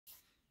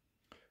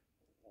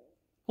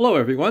Hello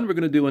everyone, we're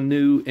going to do a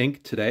new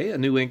ink today, a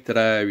new ink that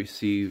I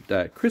received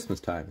at Christmas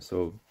time,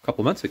 so a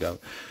couple months ago.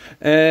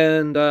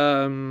 And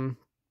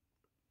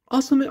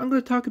also I'm going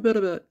to talk a bit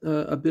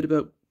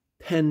about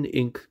pen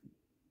ink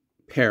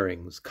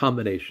pairings,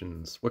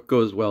 combinations, what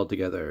goes well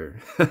together.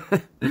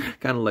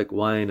 Kind of like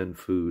wine and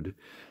food.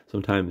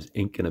 Sometimes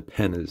ink and a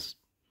pen is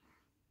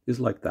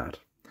like that.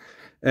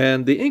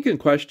 And the ink in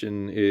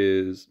question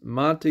is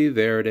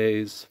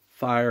Monteverde's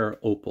Fire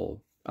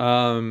Opal.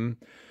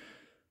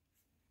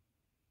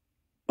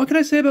 What can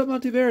I say about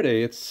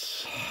Monteverde?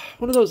 It's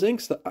one of those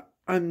inks that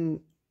I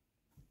don't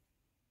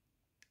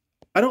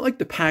like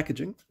the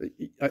packaging.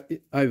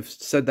 I've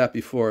said that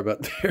before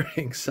about their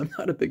inks. I'm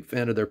not a big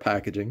fan of their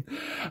packaging.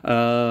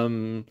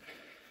 Um,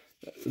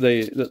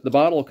 the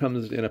bottle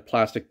comes in a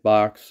plastic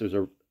box. There's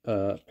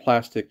a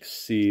plastic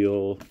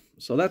seal.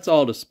 So that's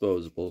all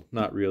disposable,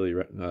 not really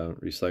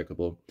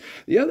recyclable.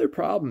 The other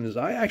problem is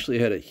I actually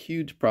had a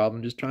huge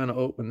problem just trying to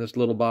open this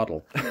little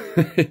bottle.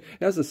 It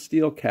has a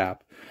steel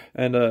cap,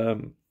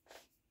 and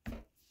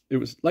it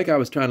was like I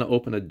was trying to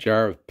open a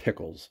jar of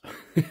pickles.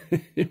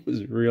 It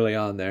was really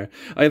on there.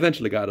 I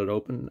eventually got it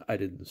open. I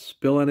didn't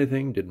spill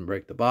anything, didn't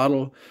break the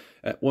bottle.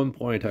 At one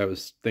point I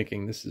was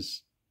thinking this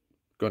is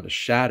going to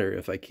shatter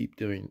if I keep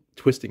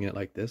twisting it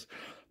like this,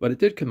 but it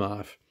did come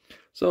off.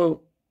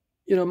 So,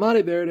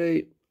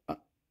 Monteverde,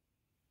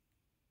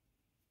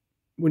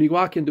 when you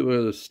walk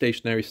into a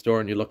stationery store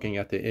and you're looking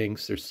at the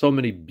inks, there's so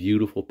many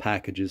beautiful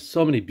packages,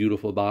 so many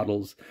beautiful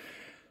bottles.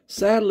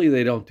 Sadly,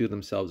 they don't do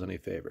themselves any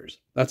favors.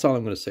 That's all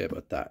I'm going to say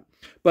about that.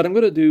 But I'm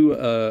going to do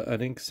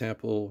an ink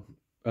sample.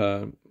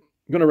 I'm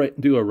going to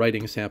do a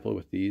writing sample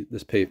with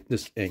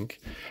this ink,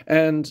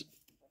 and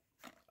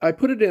I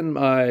put it in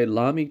my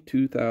Lamy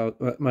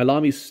my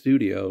Lamy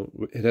Studio.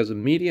 It has a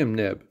medium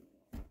nib,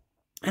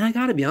 and I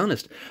got to be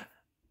honest,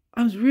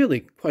 I was really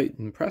quite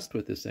impressed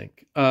with this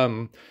ink.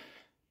 I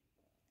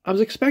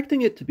was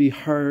expecting it to be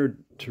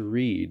hard to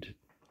read.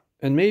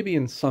 And maybe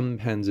in some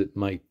pens it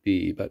might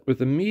be, but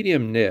with a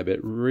medium nib,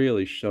 it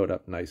really showed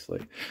up nicely.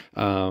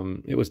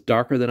 It was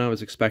darker than I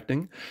was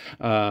expecting.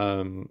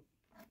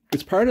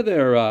 It's part of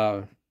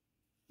their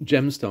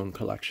gemstone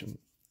collection.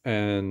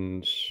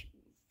 And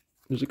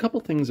there's a couple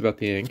things about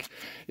the ink.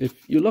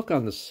 If you look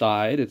on the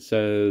side, it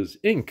says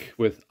ink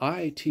with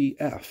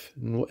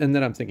ITF. And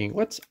then I'm thinking,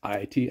 what's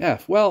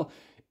ITF? Well,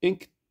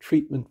 ink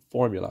treatment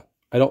formula.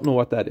 I don't know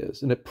what that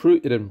is. And it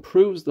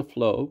improves the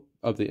flow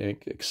of the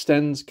ink,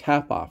 extends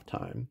cap-off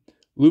time,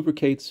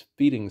 lubricates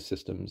feeding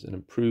systems, and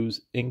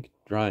improves ink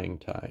drying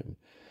time.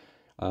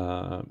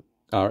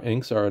 Our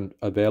inks are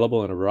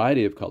available in a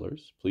variety of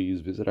colors.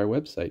 Please visit our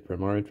website for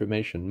more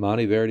information,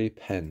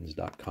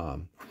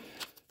 monteverdepens.com.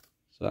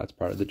 So that's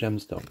part of the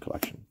gemstone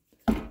collection.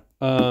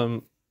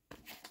 Let's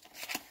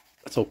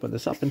open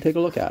this up and take a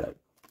look at it.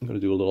 I'm going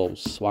to do a little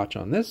swatch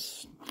on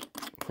this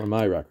for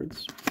my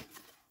records.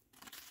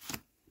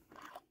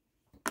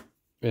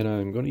 And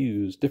I'm going to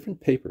use different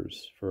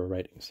papers for a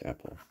writing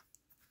sample.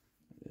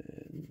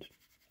 And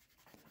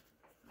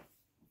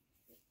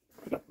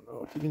I don't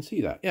know if you can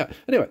see that. Yeah,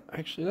 anyway,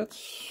 actually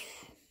that's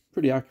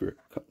pretty accurate,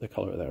 the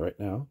color of that right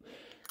now.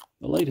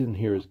 The light in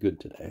here is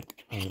good today.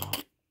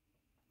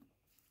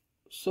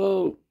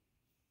 So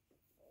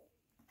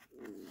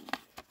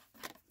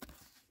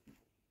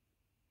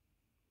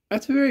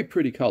that's a very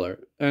pretty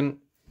color. And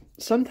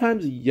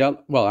sometimes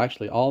yellow, well,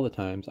 actually all the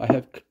times, I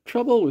have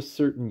trouble with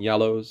certain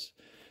yellows.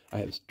 I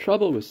have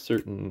trouble with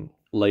certain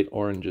light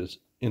oranges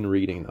in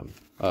reading them,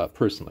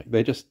 personally.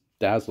 They just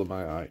dazzle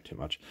my eye too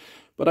much.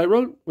 But I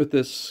wrote with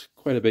this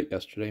quite a bit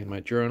yesterday in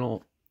my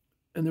journal,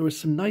 and there was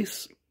some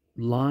nice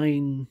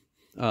line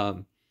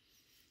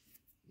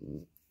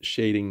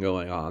shading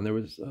going on. There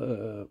was,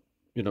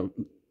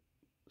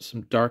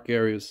 some dark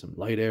areas, some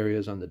light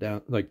areas on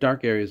the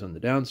dark areas on the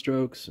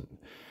downstrokes, and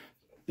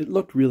it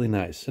looked really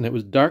nice. And it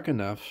was dark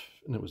enough,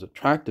 and it was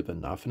attractive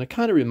enough, and it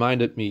kind of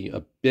reminded me a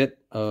bit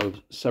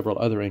of several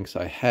other inks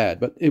I had,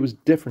 but it was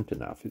different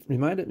enough. It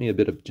reminded me a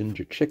bit of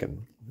Ginger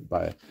Chicken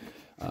by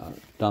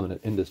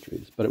Dominant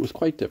Industries, but it was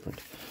quite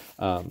different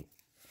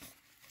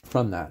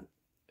from that.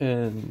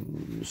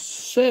 And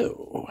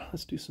so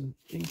let's do some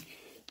ink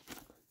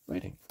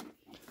writing.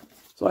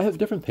 So I have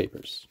different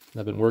papers.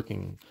 I've been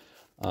working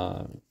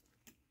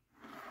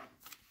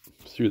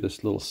through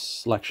this little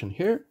selection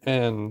here,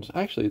 and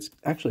actually it's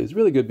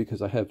really good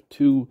because I have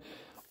two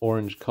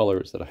orange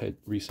colors that I had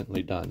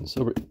recently done.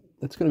 So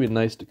it's going to be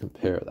nice to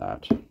compare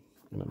that.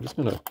 And I'm just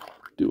going to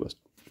do a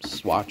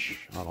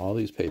swatch on all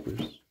these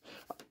papers.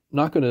 I'm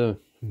not going to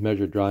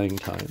measure drying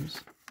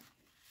times,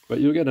 but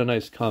you'll get a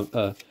nice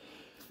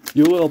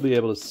you will be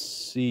able to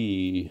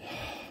see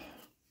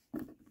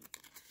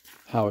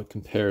how it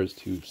compares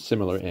to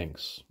similar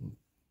inks.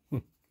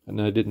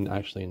 And I didn't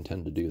actually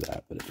intend to do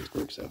that, but it just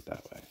works out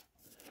that way.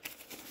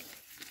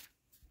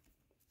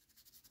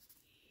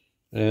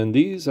 And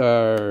these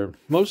are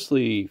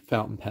mostly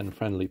fountain pen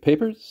friendly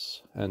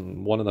papers,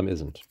 and one of them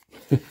isn't.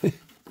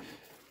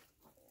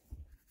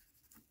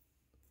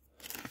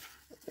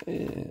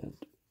 And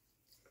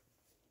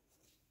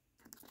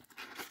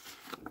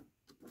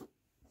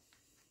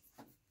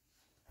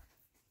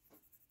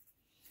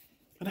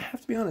And I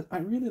have to be honest, I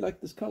really like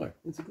this color.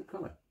 It's a good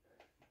color.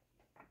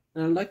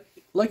 And I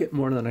like it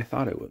more than I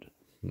thought I would.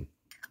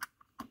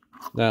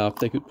 Now, if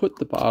they could put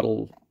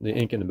the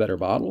ink in a better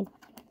bottle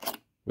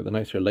with a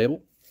nicer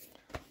label,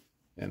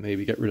 and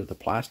maybe get rid of the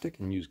plastic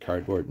and use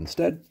cardboard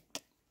instead,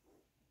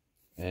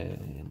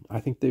 and I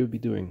think they would be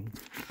doing,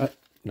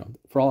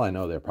 for all I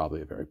know, they're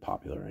probably a very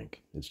popular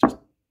ink. It's just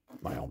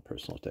my own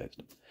personal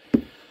taste.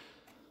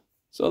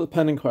 So the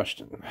pen in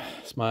question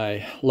is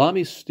my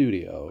Lamy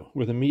Studio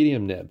with a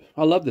medium nib.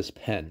 I love this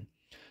pen.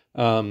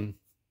 It's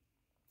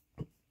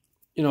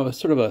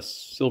sort of a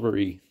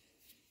silvery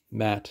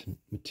matte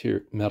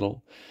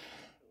metal.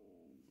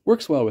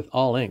 Works well with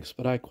all inks,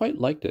 but I quite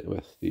liked it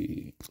with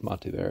the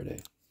Monteverde.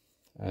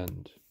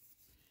 And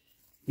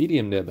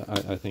medium nib,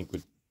 I think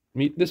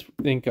this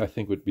ink I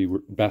think would be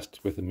best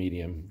with a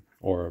medium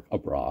or a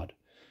broad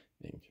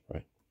ink,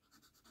 right?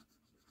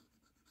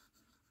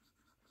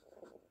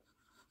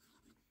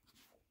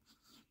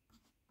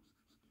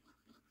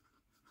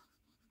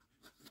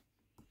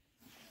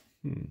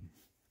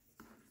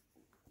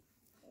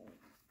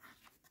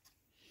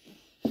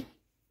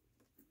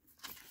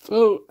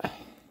 So,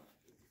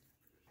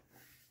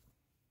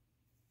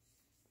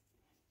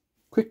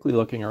 quickly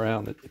looking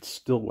around, it's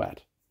still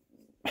wet.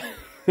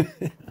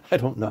 I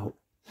don't know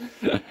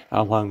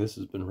how long this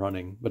has been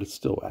running, but it's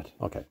still wet.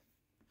 Okay.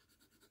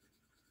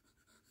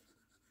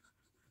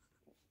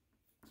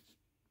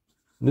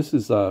 This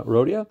is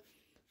Rhodia.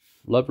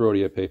 Love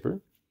Rhodia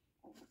paper.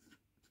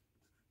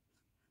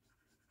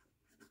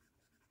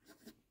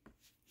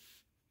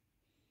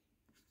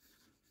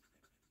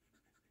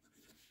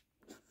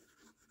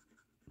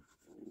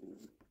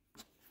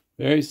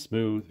 Very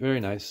smooth, very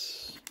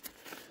nice.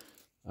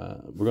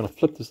 We're going to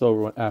flip this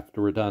over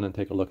after we're done and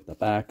take a look at the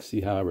back,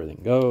 see how everything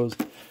goes.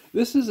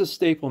 This is a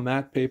staple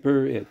matte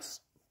paper.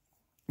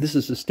 This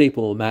is a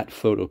staple matte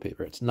photo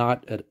paper. It's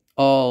not at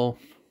all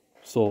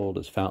sold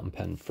as fountain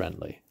pen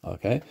friendly,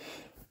 okay?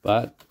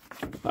 But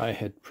I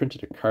had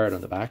printed a card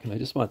on the back, and I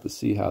just wanted to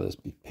see how this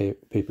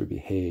paper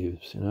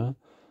behaves,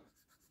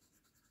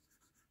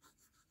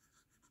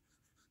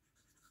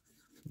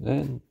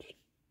 And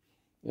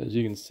as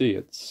you can see,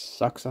 it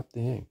sucks up the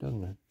ink,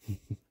 doesn't it?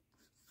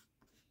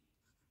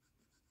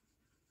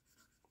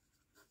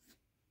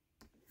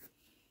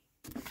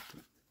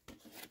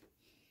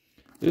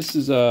 This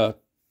is a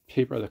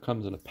paper that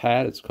comes in a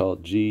pad. It's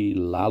called G.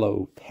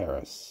 Lalo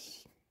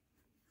Paris.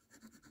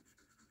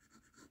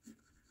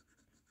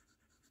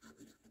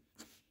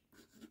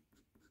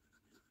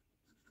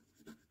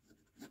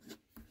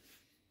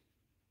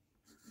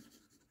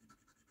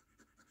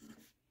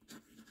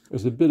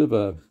 There's a bit of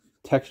a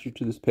texture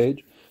to this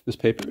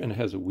paper, and it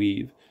has a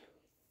weave.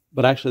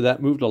 But actually,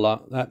 that moved a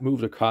lot. That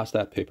moved across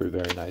that paper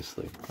very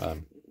nicely,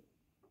 and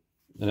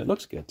it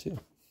looks good too.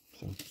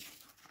 So.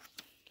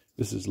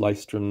 This is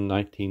Lystrom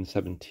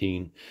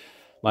 1917,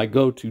 my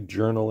go-to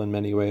journal in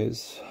many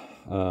ways.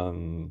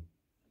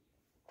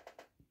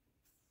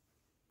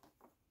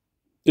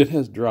 It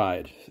has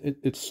dried.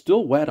 It's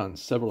still wet on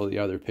several of the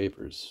other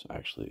papers,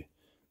 actually.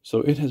 So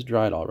it has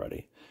dried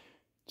already.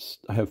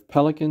 I have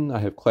Pelican, I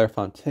have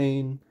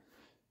Clairefontaine,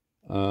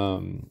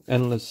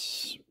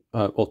 Endless,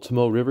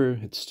 Tomo River,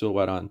 it's still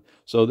wet on.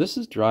 So this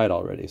is dried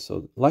already.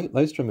 So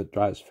Lystrom, it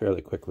dries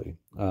fairly quickly.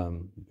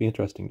 It'd be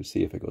interesting to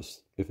see if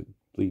it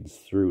bleeds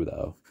through,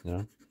 though,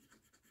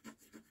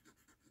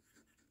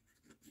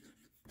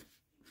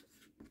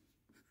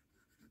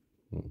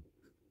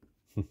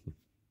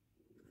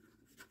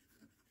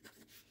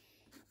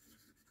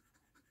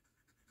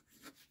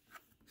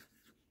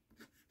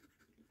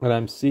 And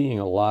I'm seeing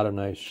a lot of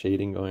nice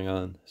shading going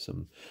on.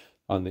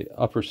 On the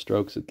upper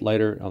strokes, it's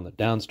lighter. On the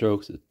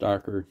downstrokes, it's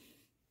darker.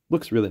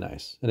 Looks really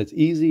nice. And it's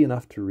easy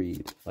enough to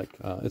read. Like,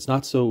 it's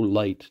not so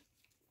light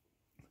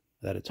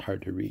that it's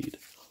hard to read.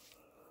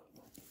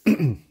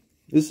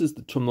 This is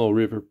the Tomo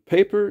River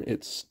paper.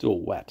 It's still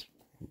wet.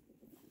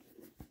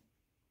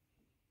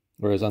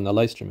 Whereas on the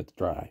Lystrom, it's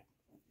dry.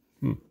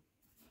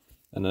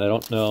 And I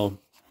don't know,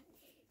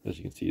 as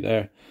you can see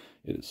there,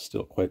 it is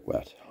still quite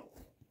wet.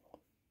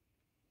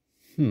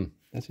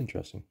 That's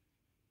interesting.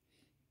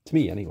 To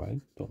me,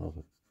 anyway. Don't know if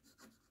it...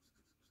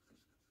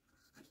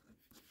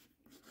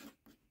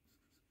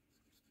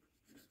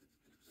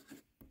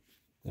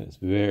 And it's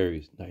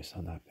very nice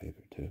on that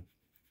paper, too.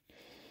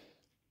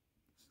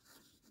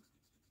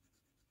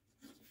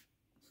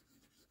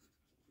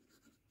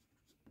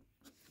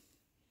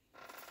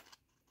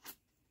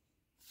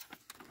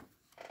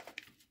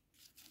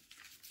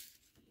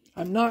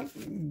 I'm not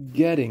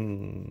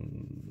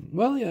getting...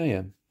 Well, yeah, I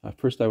am. At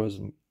first I was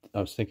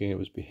thinking it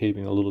was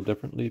behaving a little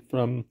differently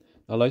from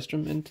a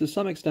Lystrom, and to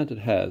some extent it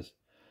has.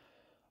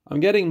 I'm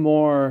getting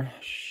more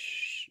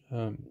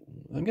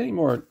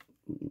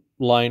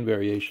line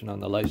variation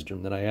on the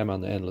Lystrom than I am on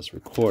the Endless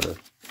Recorder.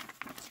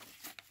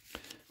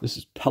 This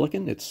is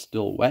Pelican. It's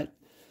still wet.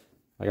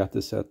 I got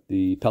this at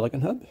the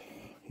Pelican Hub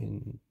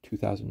in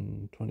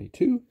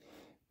 2022.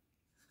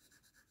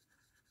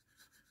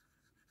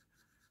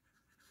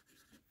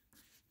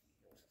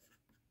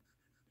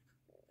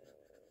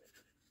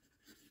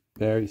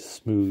 Very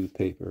smooth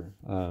paper.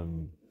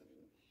 And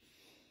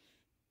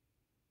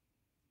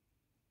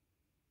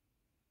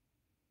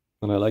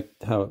I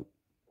liked how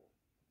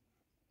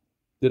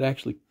it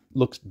actually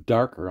looks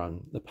darker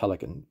on the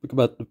Pelican,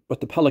 but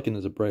the Pelican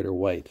is a brighter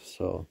white,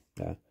 so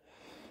yeah.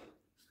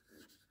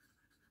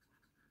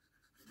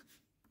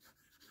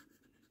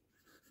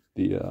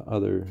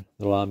 The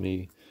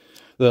Lamy,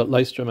 the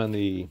Lystrom and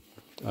the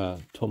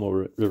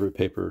Tomo River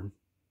paper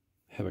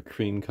have a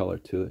cream color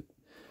to it.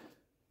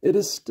 It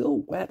is still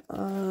wet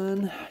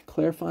on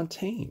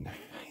Clairefontaine.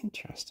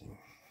 Interesting.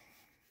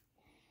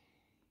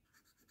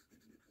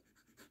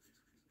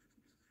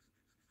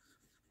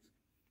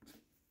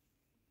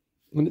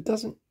 And it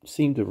doesn't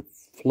seem to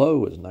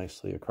flow as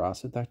nicely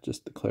across it. That's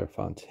just the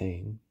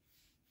Clairefontaine.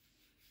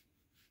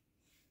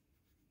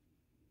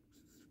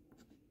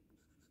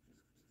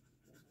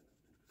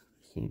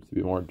 Seems to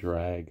be more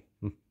drag.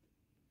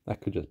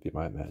 That could just be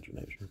my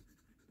imagination.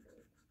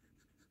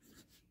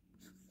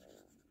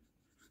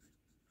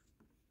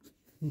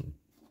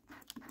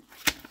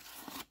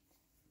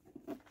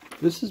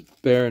 This is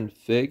Baron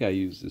Fig. I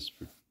use this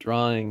for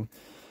drawing.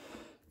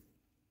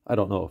 I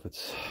don't know if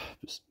it's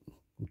just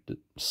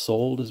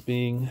sold as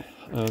being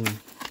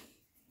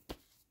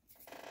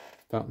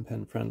fountain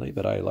pen friendly,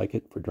 but I like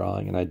it for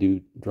drawing, and I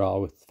do draw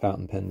with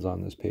fountain pens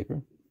on this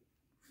paper.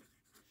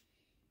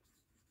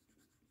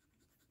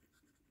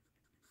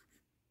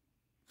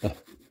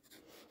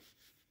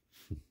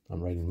 I'm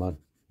writing mud.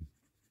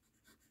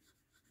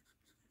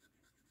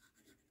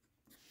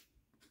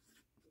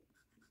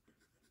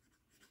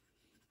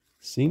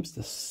 Seems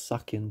to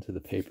suck into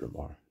the paper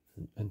more,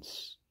 and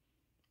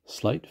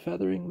slight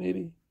feathering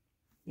maybe.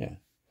 Yeah.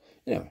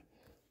 Anyway.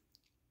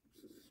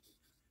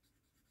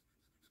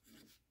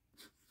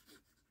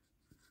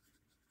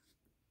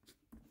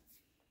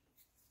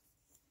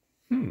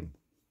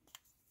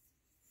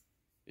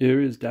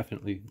 There is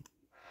definitely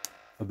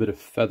a bit of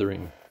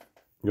feathering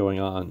going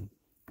on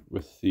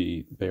with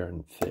the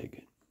Baron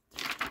Fig.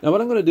 Now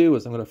what I'm going to do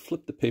is I'm going to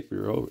flip the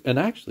paper over, and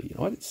actually, you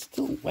know what? It's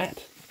still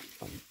wet.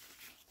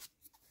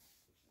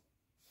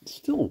 It's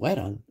still wet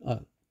on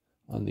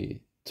the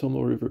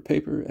Tomo River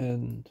paper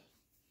and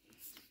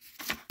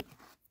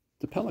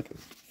the Pelican.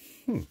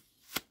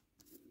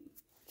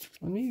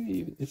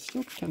 Maybe it's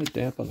still kind of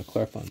damp on the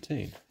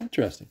Clairefontaine.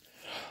 Interesting.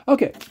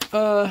 Okay,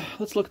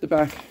 let's look at the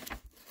back.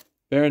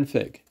 Baron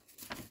Fig.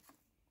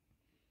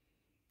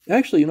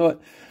 Actually, you know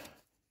what?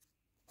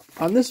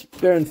 On this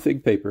Baron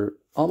Fig paper,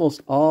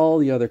 almost all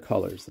the other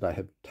colors that I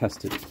have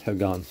tested have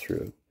gone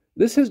through.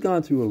 This has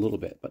gone through a little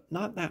bit, but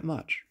not that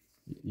much.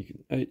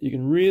 You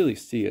can really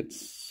see it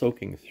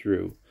soaking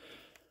through.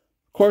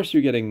 Of course,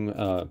 you're getting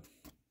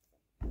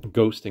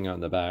ghosting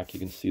on the back. You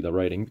can see the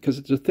writing because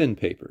it's a thin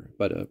paper,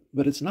 but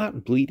it's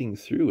not bleeding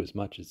through as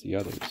much as the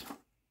others.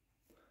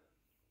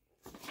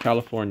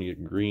 California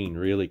Green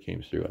really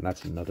came through, and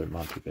that's another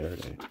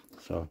Monteverde.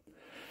 So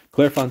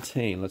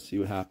Clairefontaine, let's see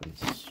what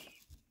happens.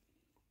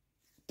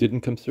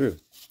 Didn't come through.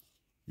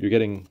 You're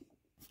getting,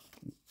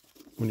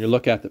 when you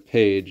look at the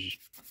page,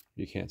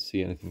 you can't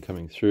see anything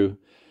coming through.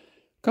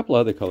 A couple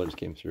other colors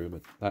came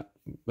through, but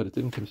it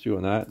didn't come through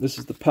on that. This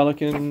is the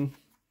Pelican.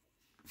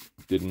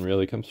 Didn't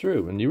really come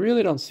through, and you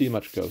really don't see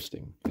much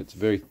ghosting. It's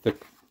very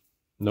thick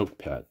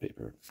notepad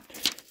paper.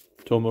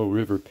 Tomo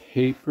River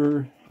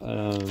paper,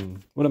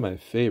 one of my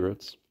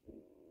favorites,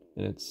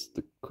 and it's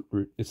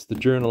the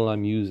journal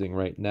I'm using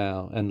right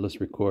now, Endless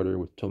Recorder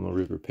with Tomo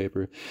River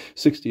paper,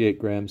 68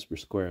 grams per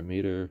square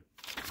meter.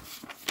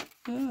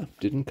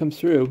 Didn't come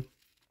through.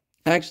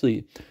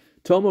 Actually,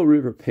 Tomo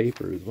River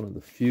paper is one of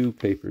the few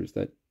papers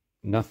that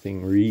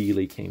nothing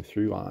really came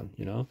through on,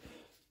 you know.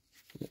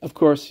 Of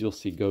course, you'll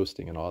see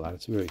ghosting and all that.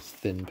 It's a very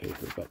thin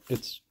paper, but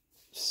it's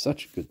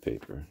such good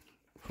paper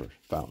for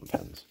fountain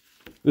pens.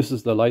 This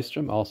is the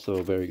Lystrom, also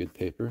a very good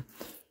paper.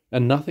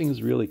 And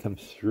nothing's really come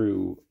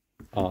through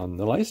on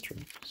the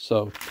Lystrom.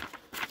 So,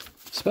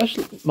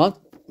 especially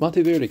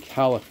Monteverde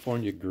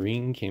California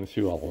Green came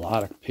through a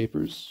lot of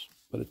papers,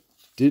 but it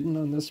didn't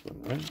on this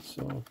one, right?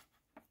 So,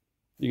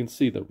 you can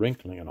see the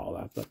wrinkling and all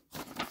that, but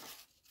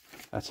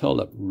that's held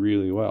up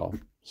really well.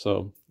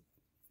 So,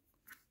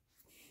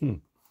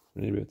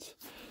 maybe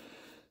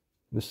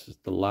this is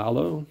the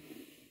Lalo.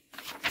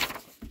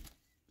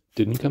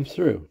 Didn't come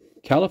through.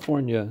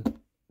 California,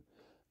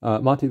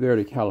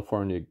 Monteverde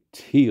California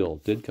Teal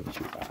did come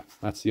through that.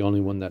 That's the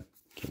only one that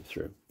came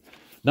through.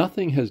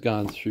 Nothing has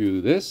gone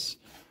through this.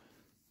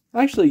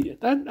 Actually,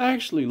 that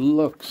actually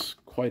looks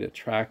quite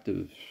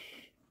attractive.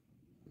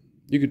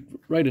 You could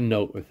write a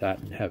note with that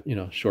and have, you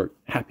know, short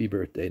happy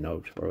birthday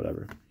note or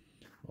whatever,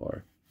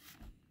 or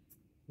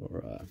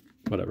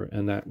whatever,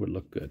 and that would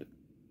look good.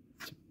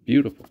 It's a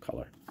beautiful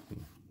color.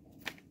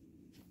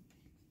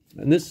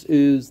 And this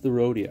is the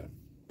Rhodia.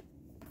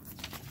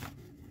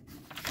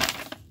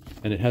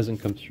 And it hasn't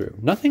come through.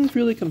 Nothing's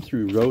really come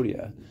through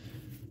Rhodia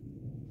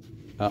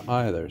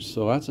either,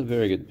 so that's a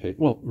very good paper.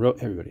 Well,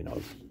 everybody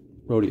knows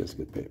Rhodia is a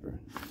good paper.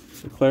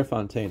 The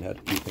Clairefontaine had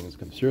a few things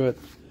come through it.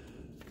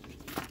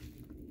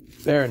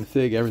 Baron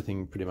Fig,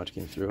 everything pretty much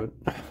came through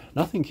it.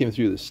 Nothing came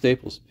through the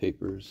Staples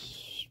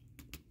papers,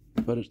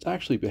 but it's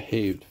actually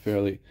behaved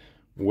fairly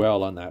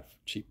well on that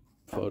cheap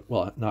photo,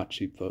 well, not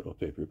cheap photo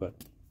paper, but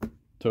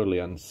totally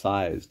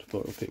unsized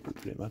photo paper,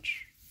 pretty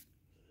much.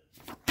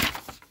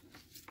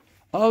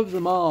 Of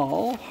them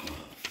all,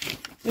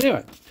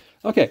 anyway,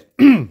 okay,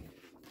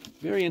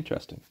 very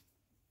interesting.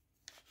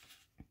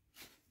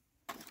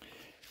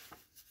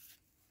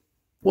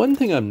 One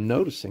thing I'm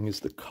noticing is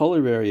the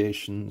color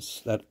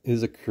variations that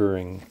is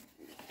occurring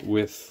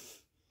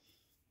with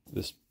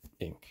this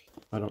ink.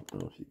 I don't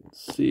know if you can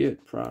see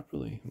it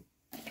properly.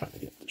 I'm trying to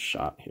get the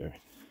shot here,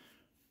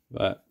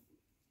 but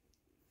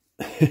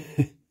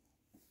it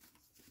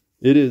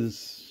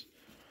is,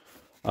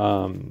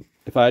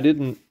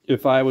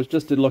 if I was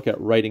just to look at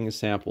writing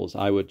samples,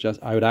 I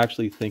would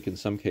actually think in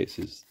some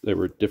cases there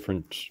were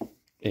different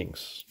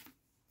inks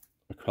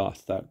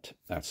across that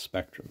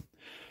spectrum.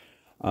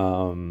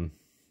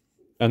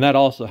 And that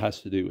also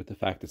has to do with the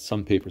fact that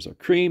some papers are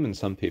cream and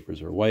some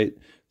papers are white,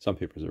 some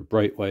papers are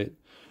bright white.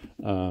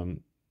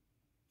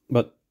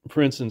 But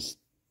for instance,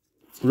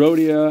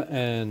 Rhodia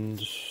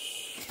and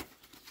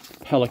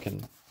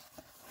Pelican,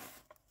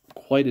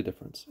 quite a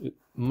difference.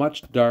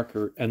 Much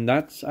darker, and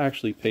that's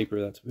actually paper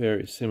that's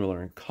very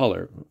similar in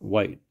color,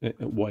 white,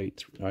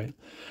 right?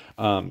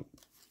 You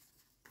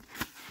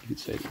could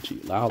say the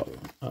G. Lalo.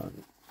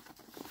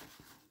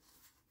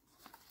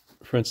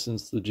 For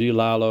instance, the G.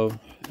 Lalo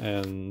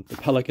and the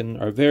Pelican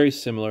are very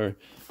similar,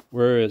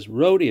 whereas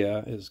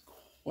Rhodia is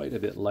quite a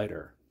bit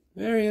lighter.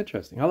 Very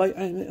interesting.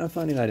 I'm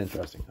finding that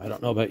interesting. I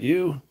don't know about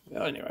you.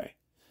 Well, anyway.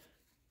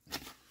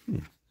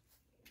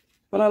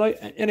 But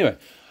anyway.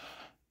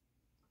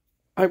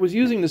 I was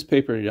using this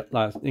paper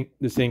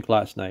this ink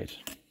last night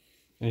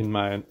in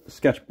my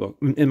sketchbook,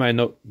 in my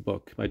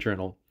notebook, my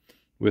journal,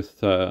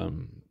 with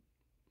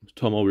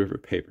Tomo River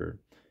paper.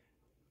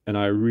 And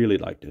I really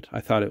liked it.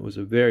 I thought it was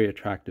a very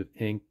attractive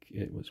ink.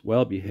 It was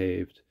well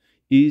behaved,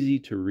 easy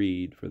to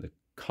read for the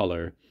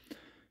color,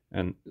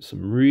 and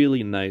some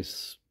really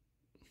nice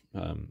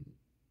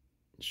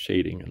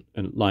shading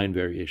and line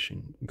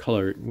variation,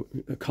 color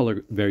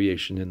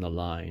variation in the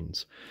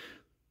lines.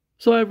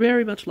 So I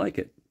very much like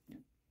it.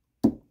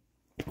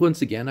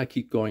 Once again, I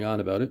keep going on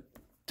about it.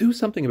 Do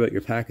something about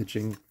your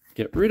packaging.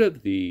 Get rid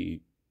of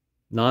the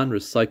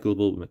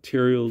non-recyclable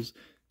materials.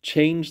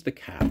 Change the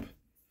cap.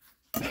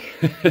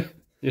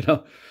 You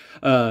know,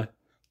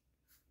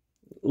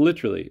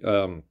 literally,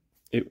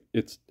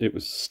 it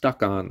was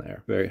stuck on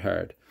there very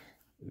hard,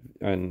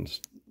 and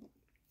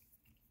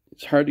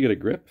it's hard to get a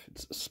grip.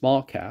 It's a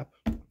small cap.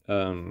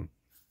 You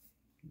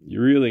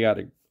really got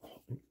to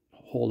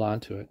hold on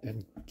to it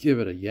and give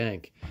it a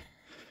yank.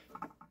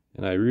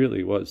 And I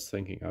really was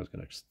thinking I was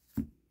going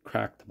to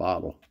crack the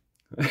bottle.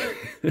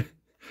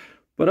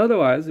 But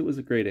otherwise, it was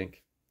a great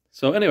ink.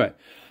 So anyway,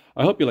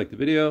 I hope you liked the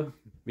video.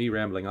 Me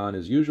rambling on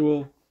as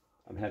usual.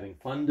 I'm having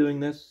fun doing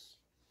this.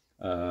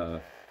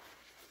 And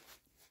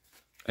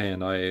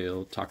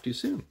I'll talk to you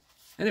soon.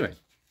 Anyway,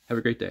 have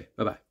a great day.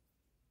 Bye-bye.